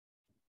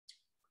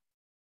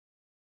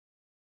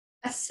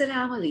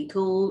Assalamu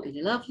alaikum and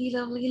a lovely,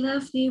 lovely,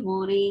 lovely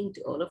morning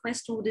to all of my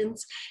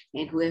students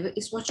and whoever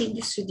is watching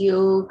this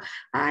video.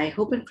 I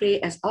hope and pray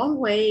as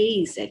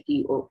always that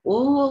you are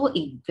all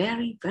in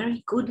very,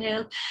 very good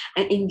health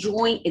and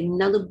enjoying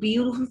another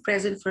beautiful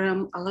present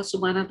from Allah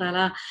subhanahu wa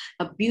ta'ala.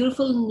 A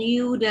beautiful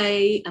new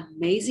day,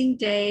 amazing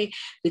day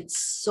with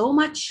so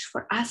much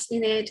for us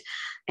in it.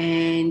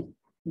 And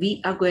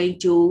we are going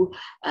to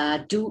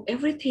do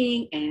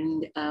everything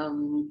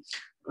and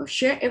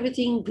share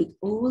everything with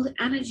all the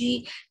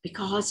energy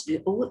because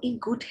we're all in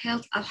good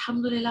health.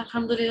 Alhamdulillah,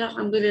 alhamdulillah,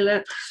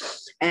 alhamdulillah.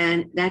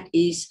 And that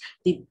is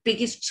the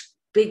biggest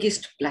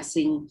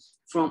blessing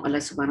from Allah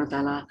subhanahu wa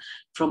ta'ala,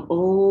 from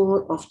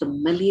all of the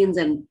millions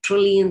and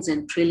trillions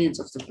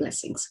of the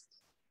blessings.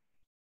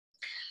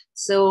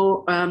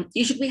 So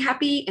you should be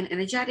happy and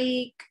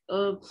energetic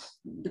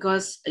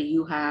because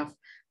you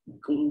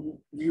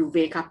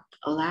wake up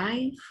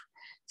alive,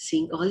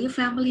 seeing all your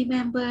family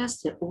members,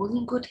 they're all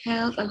in good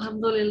health,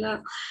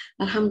 alhamdulillah,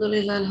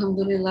 alhamdulillah,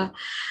 alhamdulillah.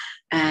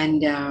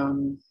 And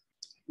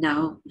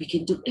now we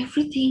can do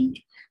everything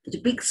with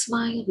a big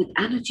smile, with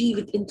energy,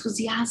 with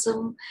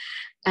enthusiasm.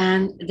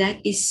 And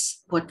that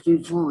is what we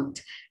want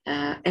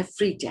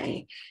every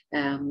day.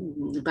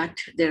 But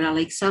there are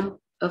like some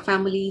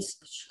families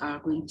which are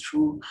going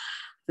through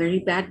very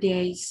bad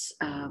days.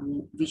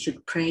 We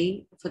should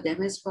pray for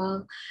them as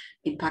well.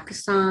 In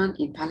Pakistan,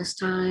 in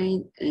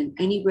Palestine, and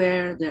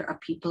anywhere there are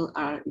people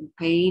are in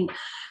pain,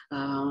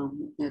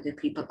 the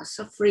people are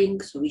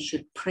suffering. So we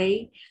should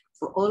pray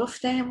for all of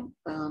them.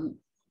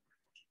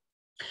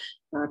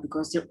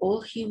 Because they're all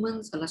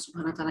humans. Allah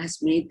subhanahu wa ta'ala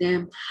has made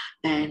them,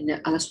 and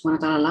Allah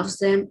subhanahu wa ta'ala loves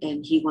them,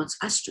 and He wants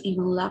us to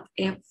even love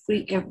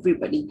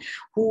everybody,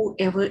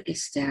 whoever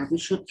is there. We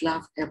should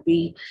love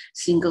every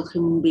single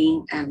human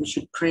being, and we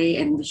should pray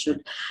and we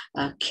should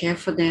care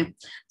for them.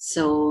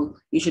 So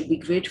you should be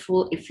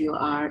grateful if you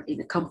are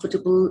in a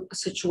comfortable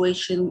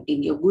situation,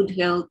 in your good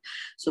health.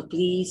 So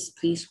please,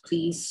 please,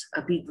 please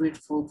be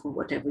grateful for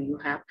whatever you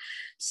have.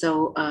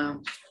 So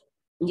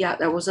yeah,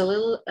 that was a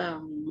little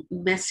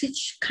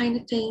message kind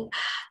of thing,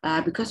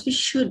 because we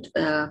should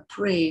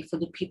pray for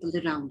the people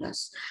around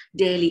us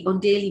on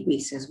daily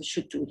basis. We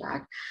should do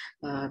that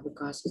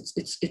because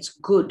it's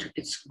good.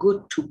 It's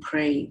good to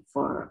pray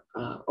for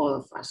all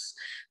of us,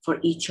 for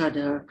each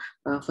other,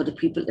 for the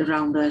people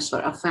around us,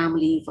 for our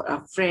family, for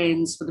our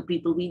friends, for the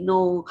people we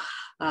know.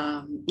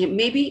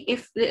 Maybe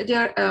if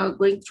they're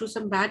going through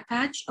some bad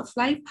patch of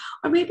life,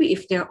 or maybe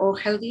if they're all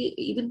healthy,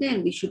 even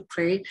then we should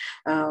pray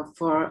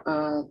for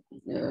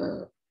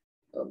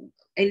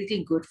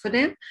anything good for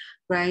them,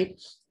 right?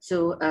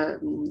 So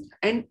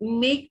and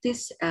make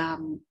this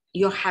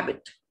your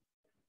habit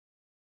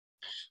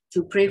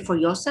to pray for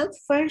yourself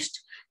first,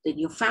 then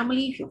your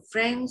family, your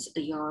friends,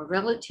 your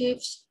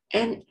relatives,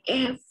 and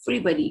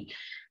everybody,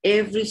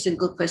 every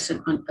single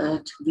person on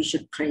earth. We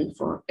should pray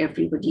for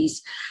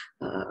everybody's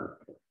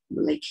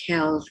like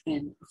health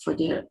and for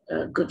their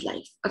good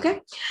life.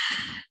 Okay,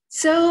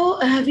 so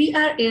we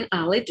are in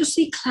our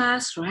literacy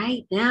class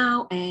right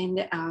now,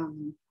 and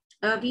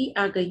we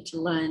are going to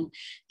learn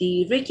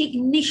the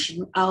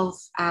recognition of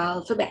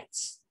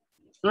alphabets.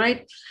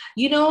 Right,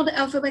 you know the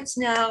alphabets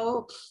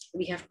now.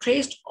 We have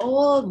traced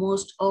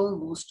almost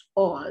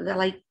all. There are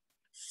like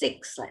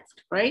 6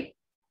 left, right?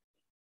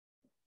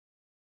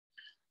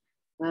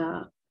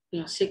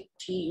 6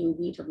 T U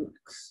V W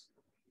X.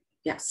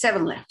 Yeah,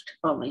 7 left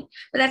only,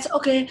 but that's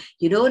okay.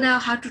 You know now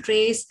how to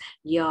trace.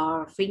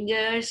 Your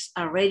fingers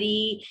are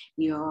ready.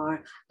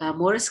 Your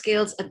motor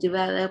skills are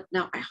developed.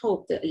 Now I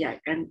hope that, yeah,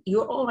 and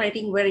you're all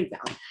writing very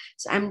well.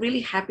 So I'm really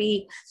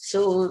happy.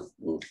 So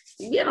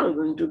we are not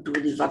going to do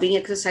the rubbing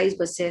exercise,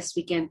 but says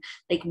we can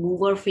like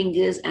move our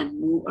fingers and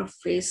move our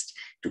fist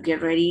to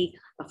get ready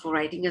for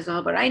writing as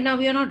well. But right now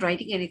we are not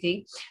writing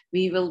anything.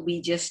 We will be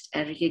just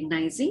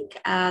recognizing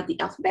the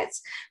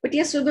alphabets. But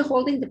yes, we'll be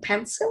holding the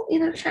pencil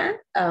in our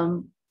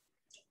hand.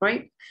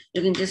 Right?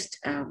 You can just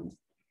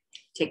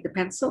take the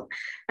pencil.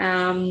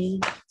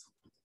 And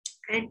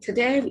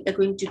today we are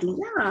going to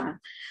do,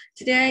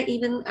 today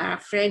even our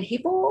friend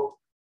Hippo.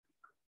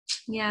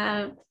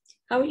 Yeah,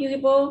 how are you,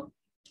 Hippo?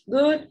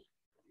 Good?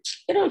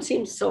 You don't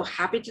seem so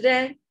happy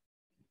today.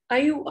 Are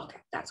you? Okay,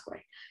 that's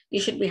great.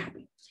 You should be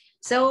happy.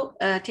 So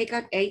take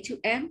out A to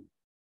M,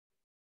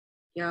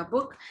 your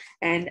book,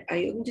 and are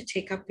you going to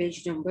take up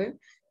page number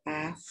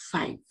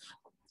 5?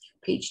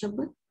 Page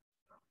number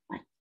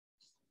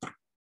 5.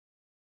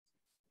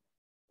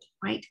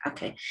 Right,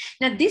 okay.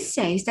 Now this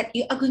says that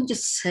you are going to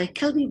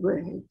circle the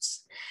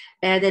words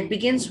that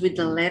begins with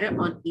the letter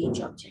on each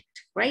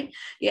object, right?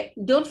 Yeah,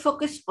 don't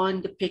focus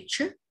on the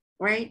picture,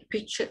 right?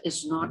 Picture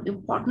is not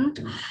important.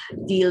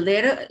 The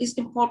letter is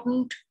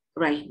important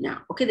right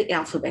now. Okay, the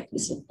alphabet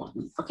is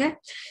important. Okay,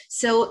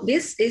 so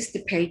this is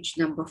the page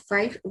number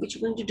 5, which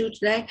we're going to do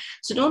today.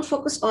 So don't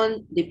focus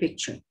on the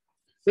picture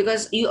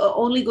because you are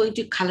only going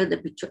to color the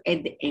picture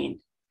at the end,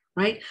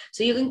 right?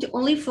 So you're going to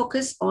only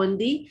focus on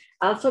the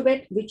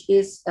alphabet, which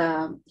is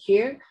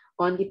here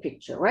on the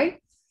picture, right?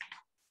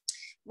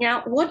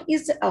 Now, what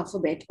is the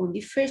alphabet on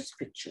the first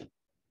picture?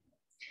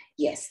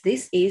 Yes,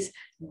 this is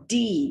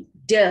D,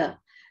 duh.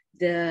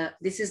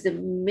 This is the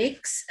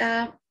mix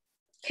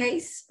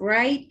case,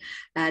 right?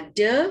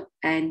 Duh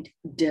and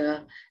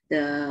duh,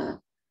 the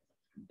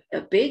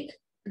big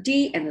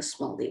D and the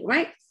small d,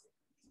 right?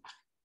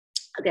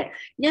 Okay,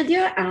 now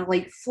there are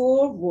like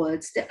 4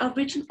 words that are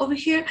written over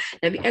here.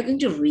 Now we are going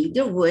to read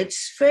the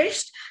words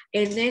first,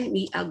 and then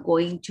we are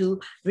going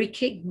to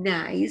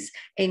recognize.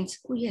 And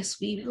oh yes,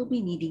 we will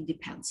be needing the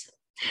pencil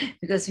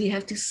because we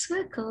have to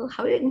circle.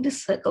 How are you going to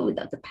circle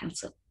without the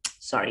pencil?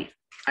 Sorry.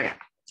 Okay.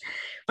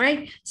 All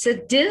right. So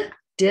the.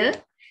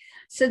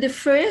 So the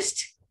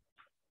first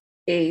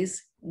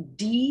is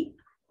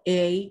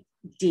D-A-D.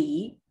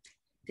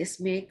 This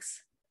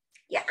makes,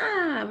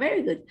 yeah,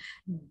 very good.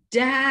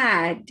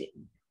 Dad,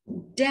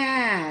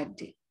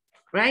 dad,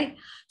 right?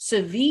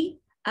 So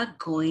we are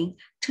going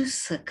to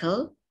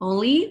circle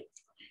only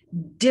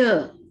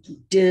the.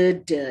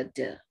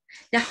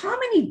 Now, how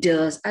many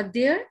does are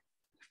there?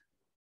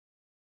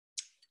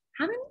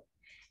 How many?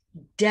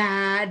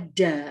 Dad,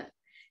 dad.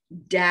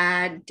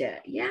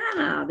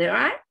 Yeah, there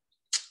are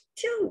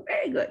 2.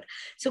 Very good.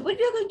 So what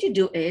we are going to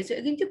do is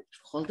we're going to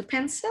hold the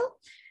pencil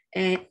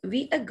and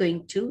we are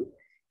going to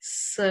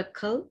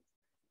circle.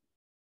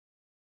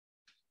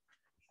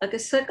 Okay,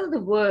 circle the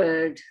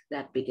word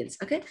that begins.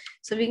 Okay,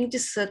 so we're going to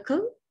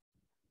circle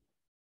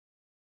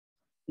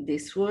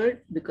this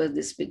word because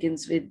this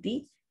begins with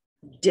the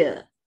D.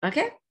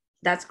 Okay,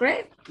 that's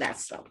great.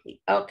 That's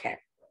lovely. Okay.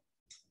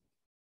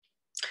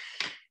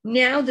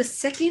 Now the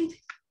second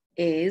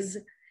is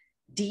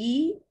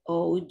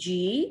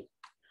D-O-G,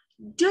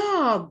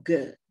 dog,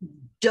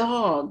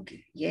 dog.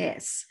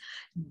 Yes,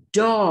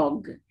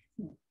 dog,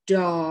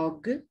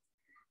 dog,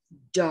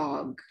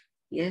 dog.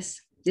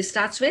 Yes, this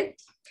starts with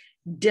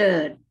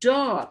the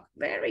dog.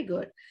 Very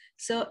good.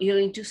 So you're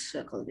going to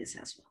circle this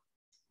as well.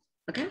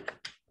 Okay.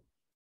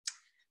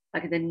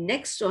 Okay, the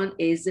next one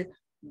is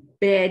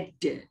bed,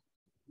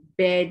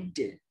 bed,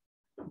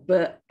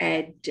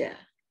 bed.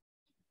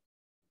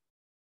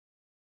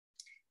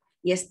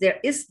 Yes, there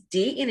is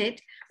D in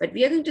it, but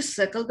we are going to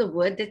circle the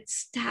word that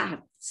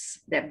starts,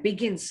 that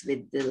begins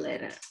with the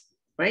letter,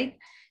 right?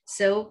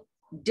 So,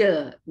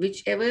 the,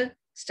 whichever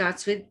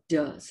starts with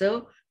the.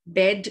 So,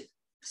 bed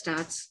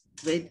starts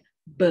with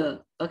B,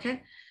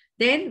 okay?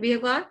 Then we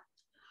have got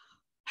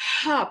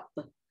hop,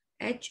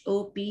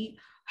 H-O-P,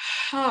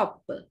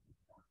 hop.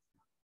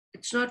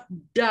 It's not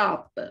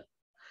dop,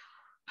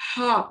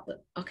 hop,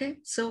 okay?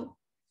 So,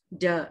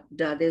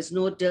 there's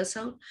no d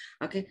sound.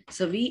 Okay,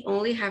 so we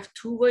only have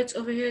 2 words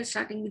over here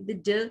starting with the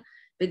d,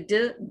 with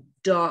the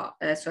dog,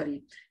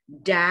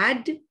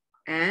 dad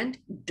and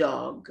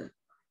dog.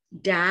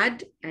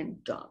 Dad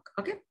and dog.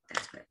 Okay,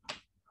 that's good.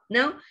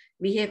 Now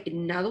we have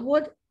another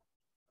word.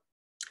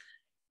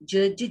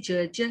 Jelly,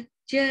 jelly.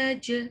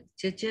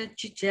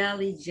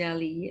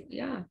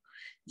 Yeah,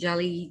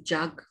 jelly,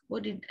 jug.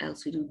 What did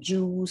else we do?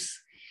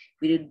 Juice.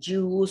 We did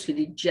juice, we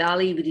did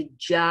jelly, we did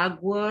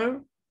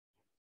jaguar.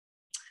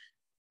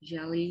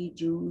 Jelly,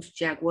 juice,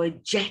 jaguar,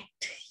 jet.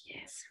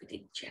 Yes, we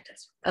did jet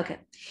as well. Okay,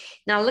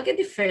 now look at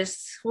the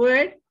first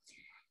word.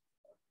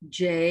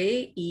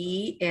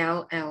 J-E-L-L-Y,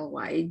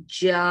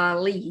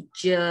 jelly,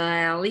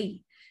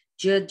 jelly,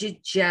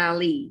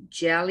 jelly,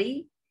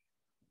 jelly.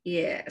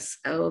 Yes,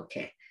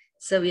 okay.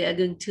 So we are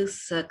going to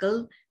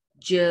circle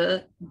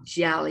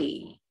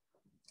jelly.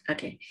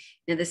 Okay,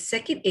 now the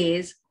second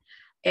is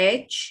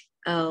H-O-U-S-E.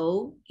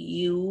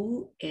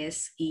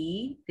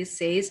 This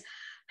says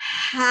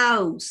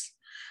house.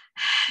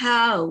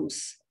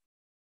 House.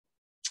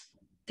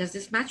 Does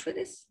this match with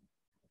this?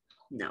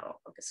 No.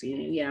 Okay, so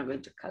we are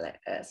going to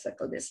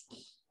circle this.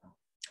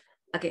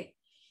 Okay.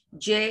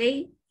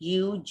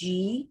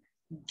 J-U-G,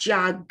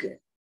 jug.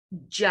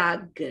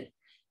 Jug.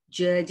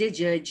 Jug.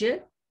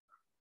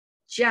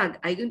 Jug.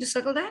 Are you going to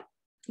circle that?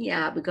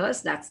 Yeah,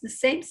 because that's the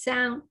same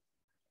sound.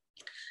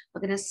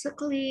 We're going to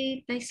circle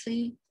it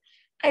nicely.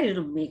 I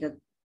didn't make a,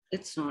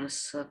 it's not a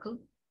circle.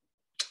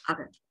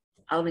 Okay,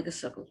 I'll make a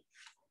circle.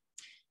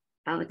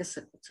 I'll make a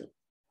circle too.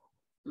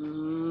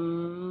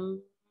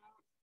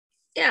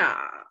 Yeah,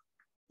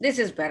 this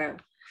is better.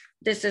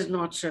 This is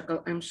not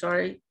circle, I'm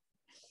sorry.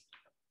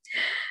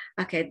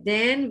 Okay,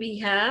 then we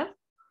have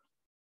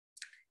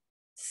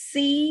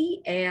C-L-A-W-S,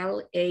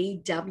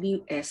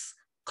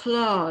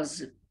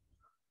 claws.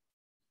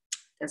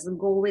 Doesn't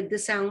go with the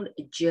sound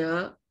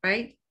J,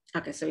 right?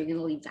 Okay, so we're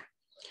gonna leave that.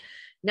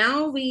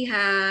 Now we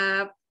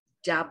have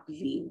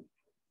W,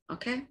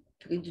 okay?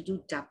 We're going to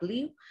do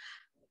W.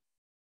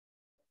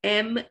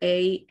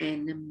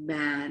 M-A-N,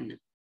 man.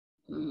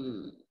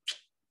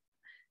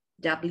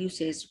 W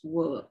says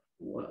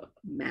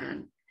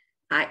man.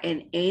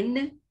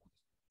 I-N-N.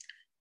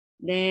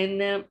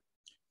 Then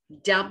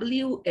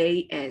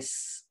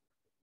W-A-S.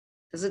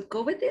 Does it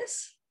go with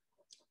this?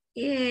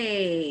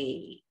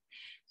 Yay.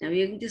 Now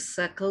we're going to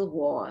circle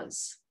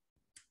was.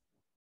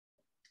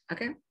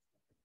 Okay.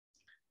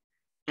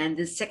 And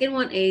the second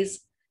one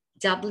is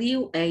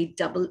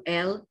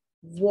W-A-L-L,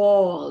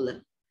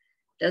 wall.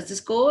 Does this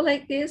go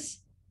like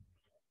this?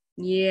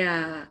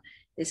 Yeah.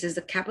 This is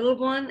the capital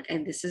one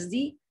and this is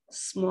the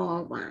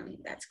small one.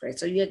 That's great.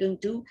 So you're going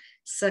to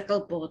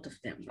circle both of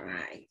them,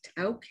 right?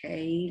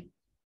 Okay.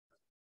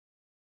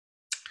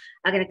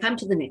 I'm going to come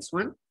to the next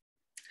one.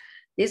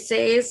 This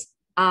says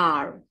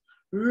R,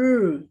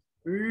 R,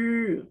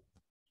 R,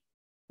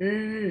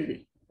 R,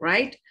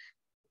 right?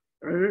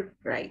 R,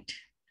 right.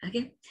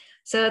 Okay.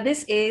 So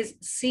this is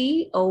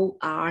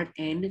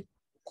C-O-R-N,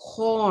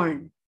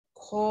 corn,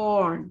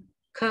 corn,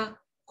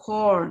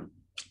 corn.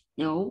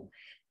 No.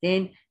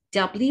 Then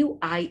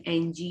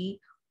W-I-N-G,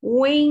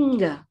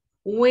 wing,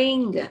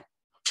 wing.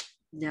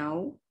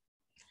 No.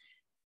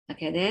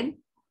 Okay, then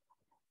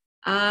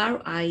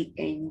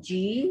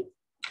R-I-N-G,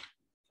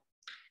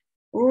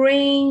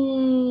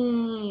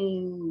 ring,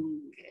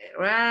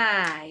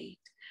 right,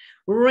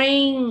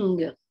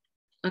 ring,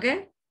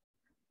 okay,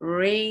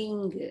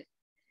 ring.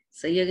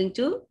 So you're going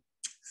to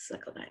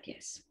circle that,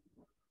 yes.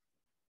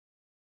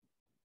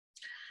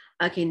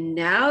 Okay,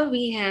 now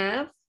we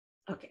have,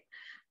 okay,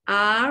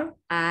 R-I-S-E,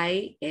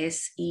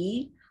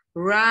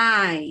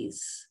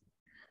 rise,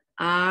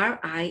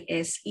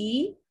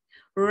 R-I-S-E,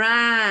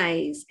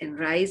 rise, and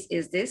rise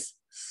is this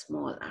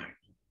small r,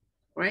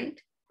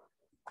 right?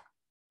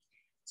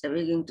 So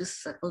we're going to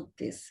circle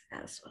this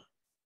as well.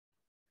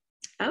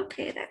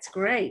 Okay, that's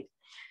great.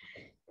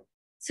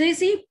 So you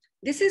see,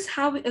 this is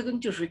how we are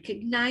going to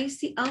recognize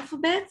the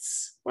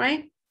alphabets,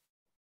 right?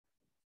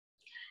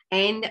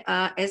 And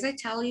as I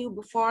tell you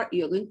before,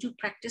 you're going to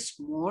practice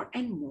more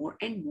and more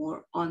and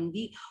more on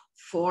the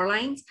 4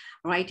 lines,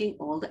 writing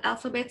all the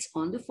alphabets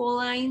on the 4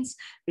 lines,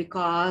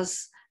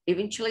 because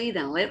eventually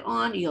then later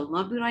on, you'll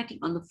not be writing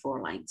on the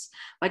 4 lines,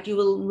 but you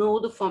will know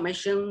the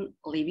formation,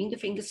 leaving the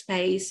finger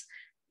space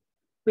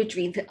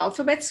between the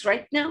alphabets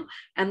right now,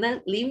 and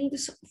then leaving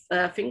this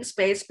finger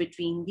space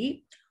between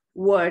the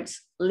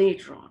words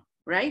later on,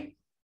 right?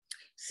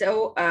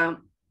 So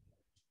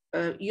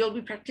you'll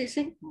be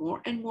practicing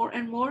more and more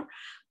and more,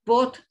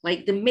 both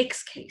like the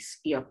mixed case,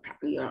 you're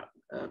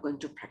going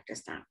to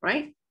practice that,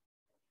 right?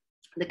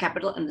 The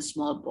capital and the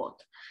small both.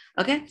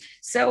 Okay,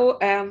 so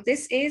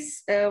this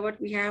is what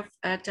we have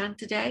done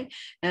today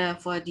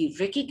for the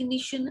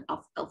recognition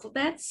of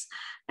alphabets,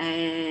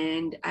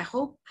 and I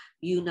hope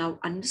you now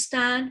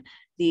understand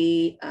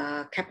the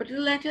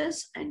capital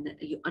letters and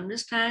you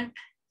understand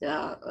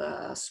the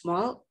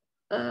small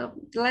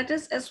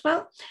letters as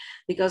well,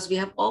 because we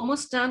have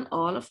almost done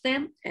all of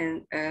them,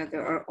 and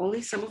there are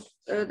only some of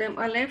them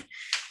are left.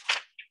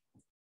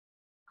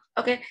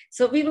 Okay,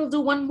 so we will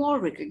do one more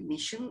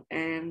recognition,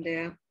 and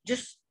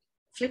just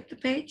flip the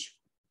page,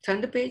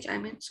 turn the page,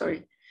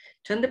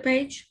 turn the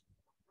page.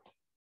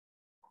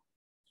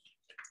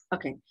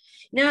 Okay,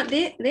 now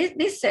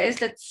this says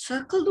that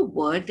circle the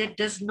word that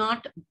does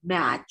not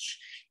match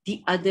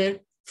the other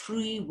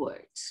 3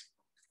 words.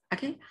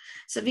 Okay,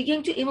 so we're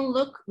going to even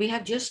look, we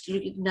have just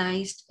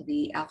recognized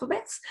the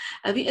alphabets.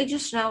 We are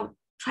just now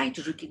trying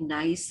to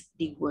recognize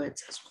the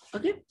words as well.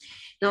 Okay,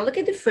 now look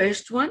at the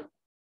first one.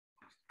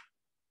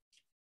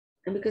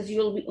 And because you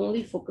will be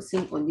only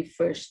focusing on the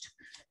first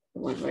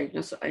one right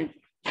now, so I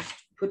just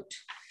put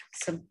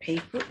some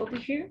paper over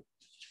here.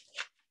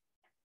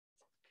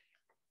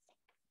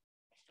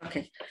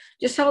 Okay,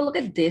 just have a look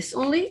at this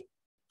only.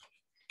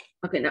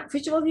 Okay, now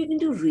first of all, you're going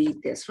to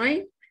read this,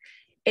 right?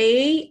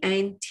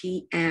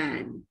 A-N-T,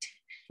 and.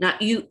 Now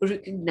you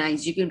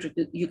recognize, you can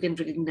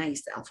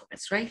recognize the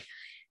alphabets, right?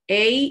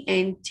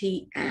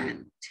 A-N-T,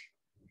 and.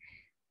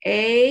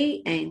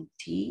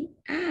 A-N-T,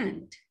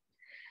 and.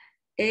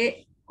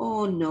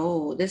 Oh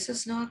no, this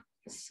is not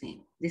the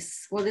same.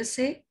 This, what does it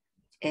say?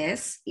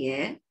 S,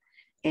 yeah.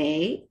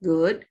 A,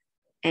 good.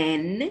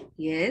 N,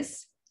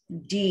 yes.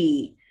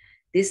 D.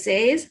 This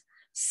says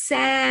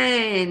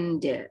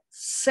sand,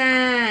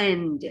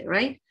 sand,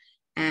 right?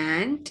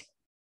 And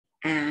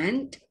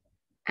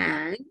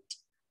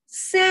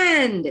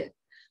sand.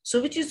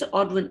 So which is the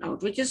odd one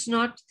out? Which is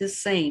not the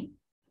same?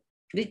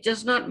 Which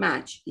does not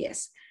match?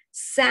 Yes.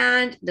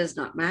 Sand does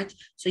not match.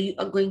 So you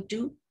are going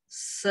to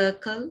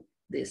circle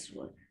this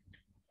word.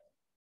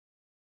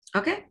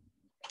 Okay.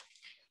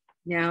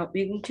 Now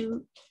we're going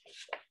to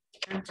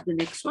come to the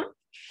next one.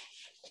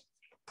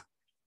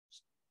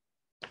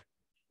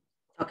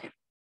 Okay.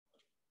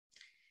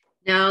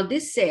 Now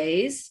this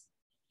says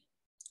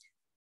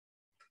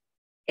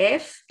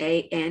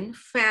F-A-N,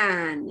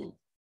 fan.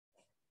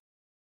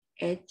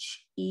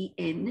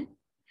 H-E-N,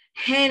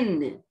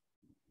 hen.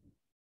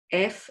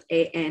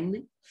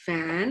 F-A-N,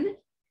 fan.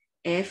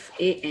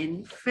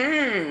 F-A-N,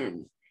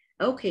 fan.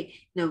 Okay,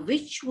 now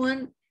which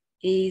one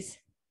is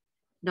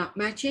not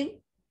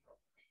matching?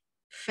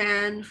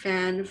 Fan,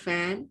 fan,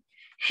 fan.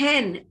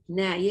 Hen,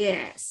 now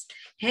yes.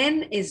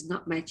 Hen is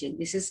not matching.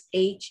 This is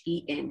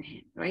H-E-N,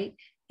 hen, right?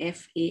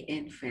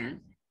 F-A-N,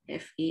 fan.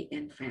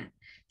 F-A-N, fan.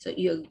 So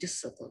you'll just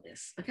circle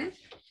this, okay?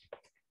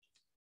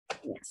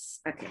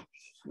 Yes, okay.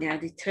 Now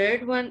the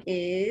third one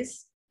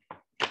is,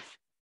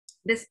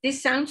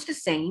 this sounds the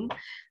same,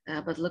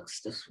 but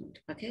looks different,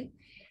 okay?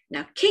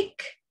 Now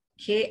kick,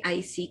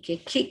 K-I-C-K,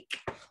 kick.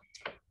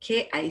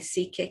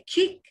 K-I-C-K,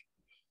 kick.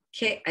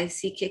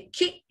 K-I-C-K,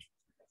 kick.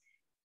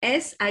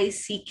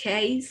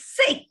 S-I-C-K,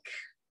 sick.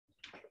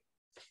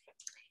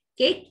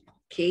 Kick,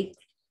 kick,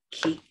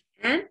 kick,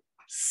 and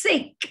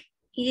sick.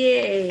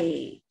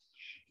 Yay.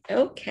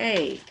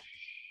 Okay.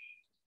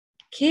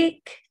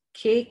 Kick,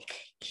 kick,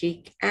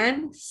 kick,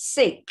 and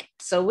sick.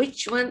 So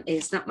which one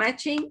is not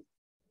matching?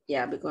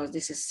 Yeah, because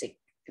this is sick.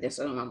 This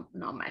is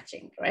not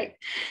matching, right?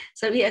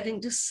 So we are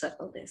going to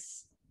circle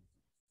this.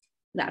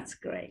 That's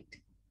great.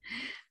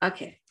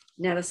 Okay,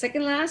 now the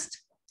second last,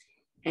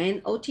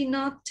 N-O-T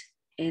not,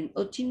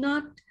 N-O-T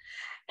not,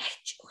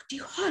 H-O-T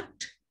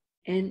hot,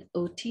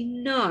 N-O-T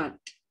not.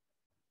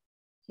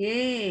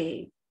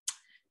 Yay.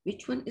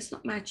 Which one is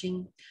not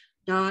matching?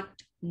 Not,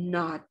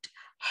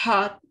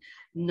 hot,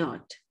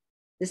 not.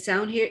 The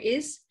sound here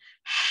is,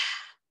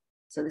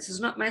 so this is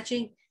not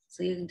matching,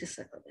 so you're going to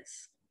circle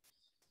this.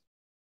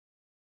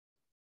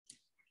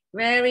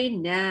 Very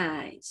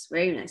nice,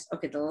 very nice.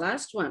 Okay, the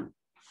last one.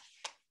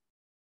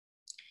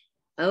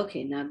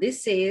 Okay, now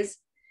this is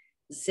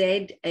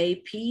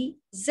Z-A-P,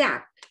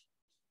 zap.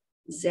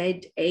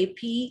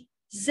 Z-A-P,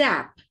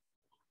 zap.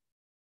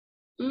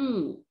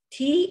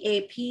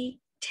 T-A-P,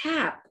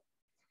 tap.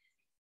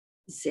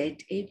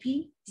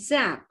 Z-A-P,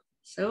 zap.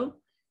 So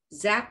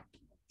zap,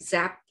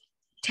 zap,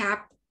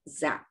 tap,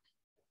 zap.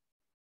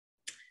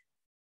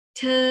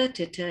 T,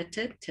 t, t,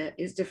 t, t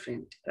is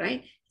different,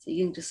 right? So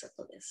you're going to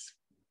circle this.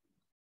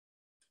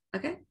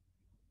 Okay.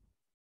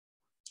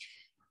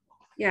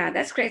 Yeah,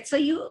 that's great. So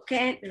you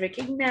can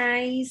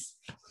recognize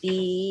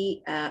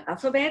the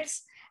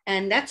alphabets,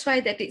 and that's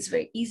why that it's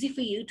very easy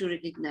for you to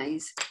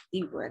recognize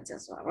the words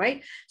as well,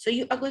 right? So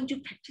you are going to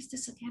practice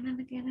this again and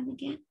again and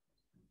again,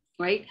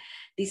 right?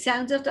 The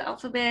sounds of the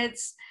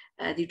alphabets,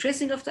 the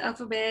tracing of the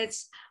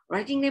alphabets,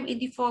 writing them in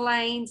the 4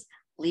 lines,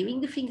 leaving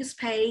the finger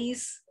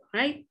space,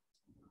 right?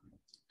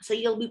 So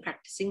you'll be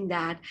practicing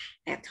that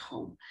at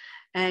home.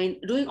 And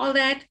doing all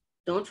that,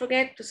 don't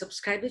forget to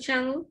subscribe the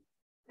channel.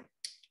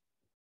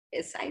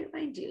 Yes, I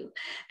remind you.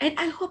 And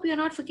I hope you're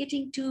not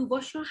forgetting to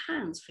wash your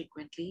hands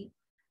frequently,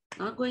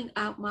 not going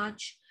out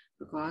much,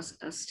 because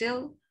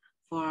still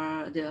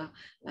for the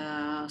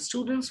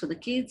students, for the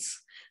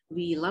kids,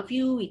 we love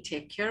you, we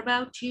take care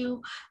about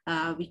you,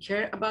 we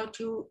care about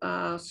you,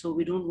 so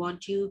we don't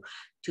want you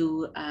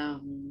to,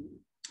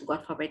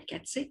 God forbid,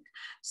 get sick.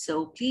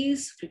 So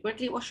please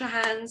frequently wash your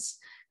hands,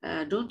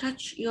 don't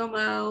touch your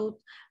mouth,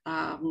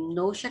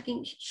 no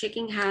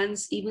shaking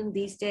hands even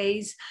these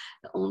days,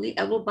 only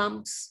elbow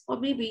bumps, or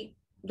maybe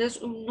there's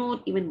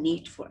not even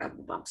need for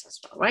elbow bumps as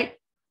well, right?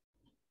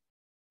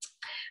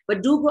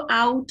 But do go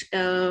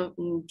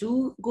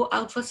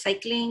out for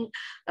cycling,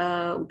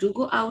 do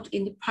go out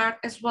in the park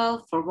as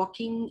well for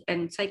walking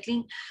and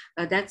cycling.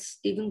 That's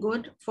even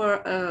good for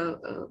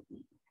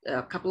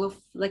a couple of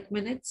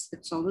minutes.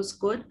 It's always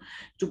good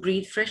to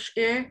breathe fresh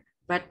air,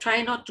 but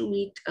try not to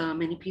meet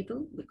many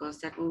people because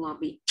that will not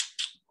be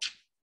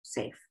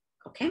safe.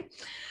 Okay.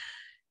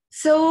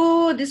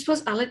 So this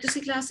was our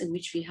literacy class in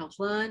which we have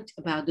learned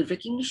about the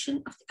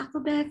recognition of the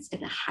alphabets,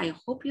 and I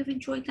hope you've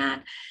enjoyed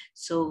that.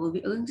 So we'll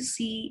be going to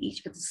see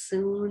each other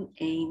soon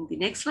in the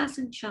next class,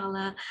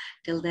 inshallah.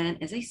 Till then,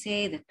 as I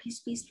say, that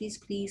please, please, please,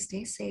 please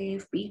stay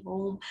safe, be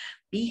home,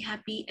 be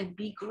happy, and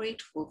be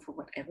grateful for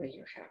whatever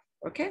you have.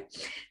 Okay.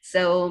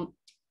 So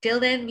till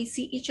then, we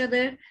see each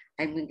other.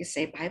 I'm going to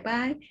say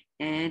bye-bye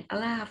and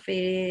Allah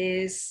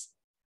Hafiz.